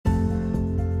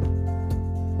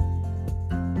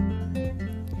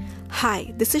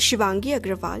Hi, this is Shivangi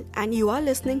Agrawal and you are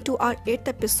listening to our 8th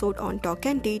episode on Talk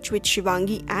and Teach with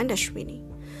Shivangi and Ashwini.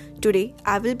 Today,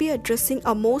 I will be addressing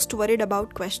a most worried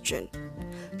about question.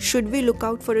 Should we look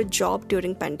out for a job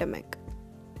during pandemic?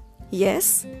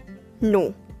 Yes?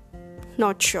 No?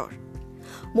 Not sure.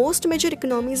 Most major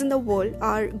economies in the world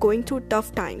are going through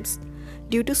tough times.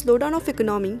 Due to slowdown of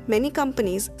economy, many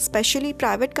companies, especially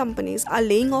private companies, are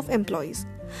laying off employees.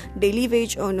 Daily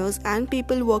wage earners and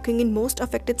people working in most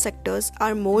affected sectors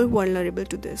are more vulnerable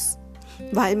to this.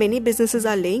 While many businesses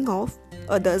are laying off,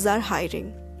 others are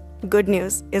hiring. Good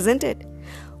news, isn't it?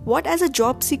 What as a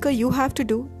job seeker you have to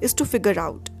do is to figure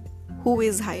out who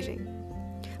is hiring.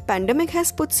 Pandemic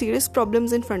has put serious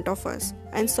problems in front of us,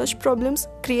 and such problems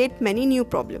create many new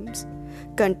problems.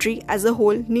 Country as a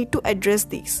whole need to address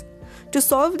these. To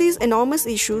solve these enormous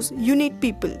issues, you need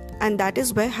people, and that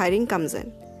is where hiring comes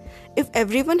in. If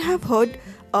everyone have heard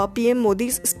PM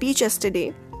Modi's speech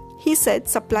yesterday, he said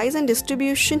supplies and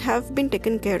distribution have been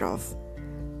taken care of.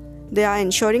 They are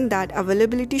ensuring that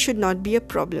availability should not be a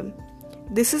problem.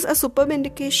 This is a superb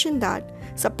indication that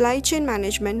supply chain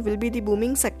management will be the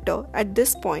booming sector at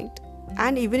this point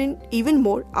and even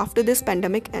more after this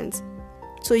pandemic ends.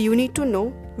 So you need to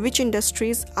know which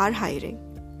industries are hiring.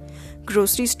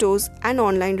 Grocery stores and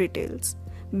online retails.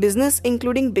 Business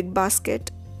including Big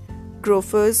Basket,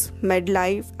 Grofers,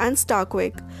 MedLife and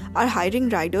Starquake are hiring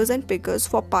riders and pickers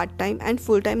for part-time and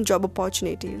full-time job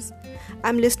opportunities.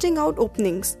 I'm listing out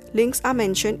openings. Links are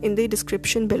mentioned in the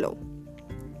description below.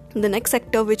 The next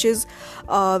sector, which is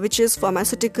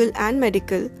pharmaceutical and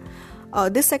medical,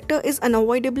 this sector is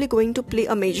unavoidably going to play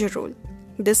a major role.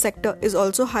 This sector is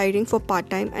also hiring for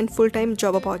part-time and full-time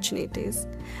job opportunities.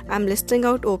 I'm listing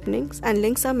out openings and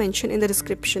links are mentioned in the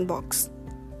description box.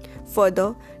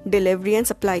 Further, delivery and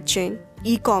supply chain,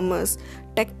 e-commerce,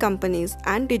 tech companies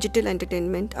and digital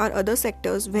entertainment are other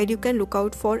sectors where you can look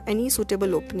out for any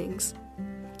suitable openings.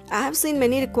 I have seen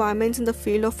many requirements in the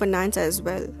field of finance as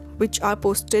well, which are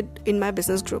posted in my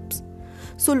business groups.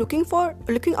 So looking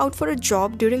out for a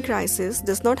job during crisis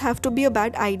does not have to be a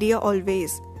bad idea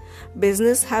always.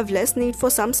 Business have less need for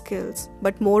some skills,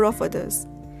 but more of others.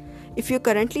 If you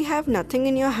currently have nothing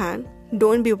in your hand,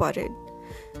 don't be worried.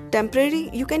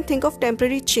 You can think of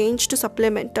temporary change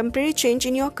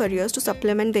in your careers to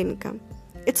supplement the income.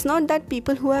 It's not that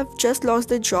people who have just lost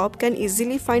their job can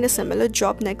easily find a similar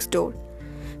job next door.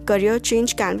 Career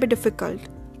change can be difficult,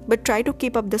 but try to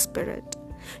keep up the spirit.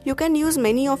 You can use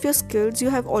many of your skills you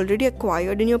have already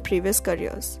acquired in your previous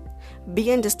careers.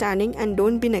 Be understanding and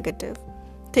don't be negative.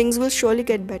 Things will surely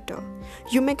get better.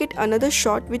 You may get another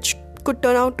shot which could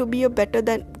turn out to be better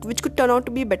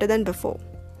than before.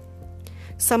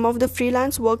 Some of the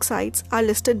freelance work sites are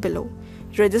listed below.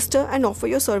 Register and offer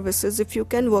your services if you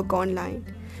can work online.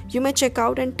 You may check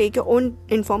out and take your own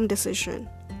informed decision.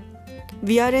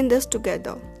 We are in this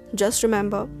together. Just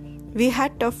remember, we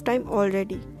had tough time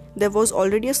already. There was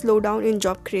already a slowdown in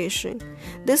job creation.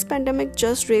 This pandemic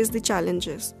just raised the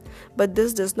challenges. But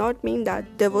this does not mean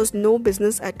that there was no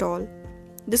business at all.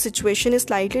 The situation is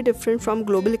slightly different from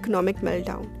global economic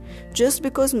meltdown. Just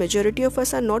because majority of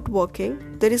us are not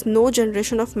working, there is no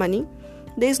generation of money,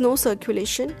 there is no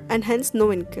circulation and hence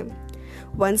no income.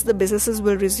 Once the businesses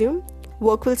will resume,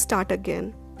 work will start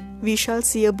again. We shall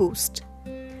see a boost.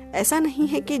 ऐसा नहीं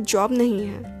है कि job नहीं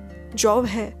है, job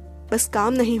है, बस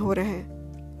काम नहीं हो रहा है.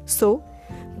 So,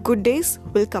 good days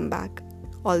will come back.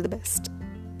 All the best.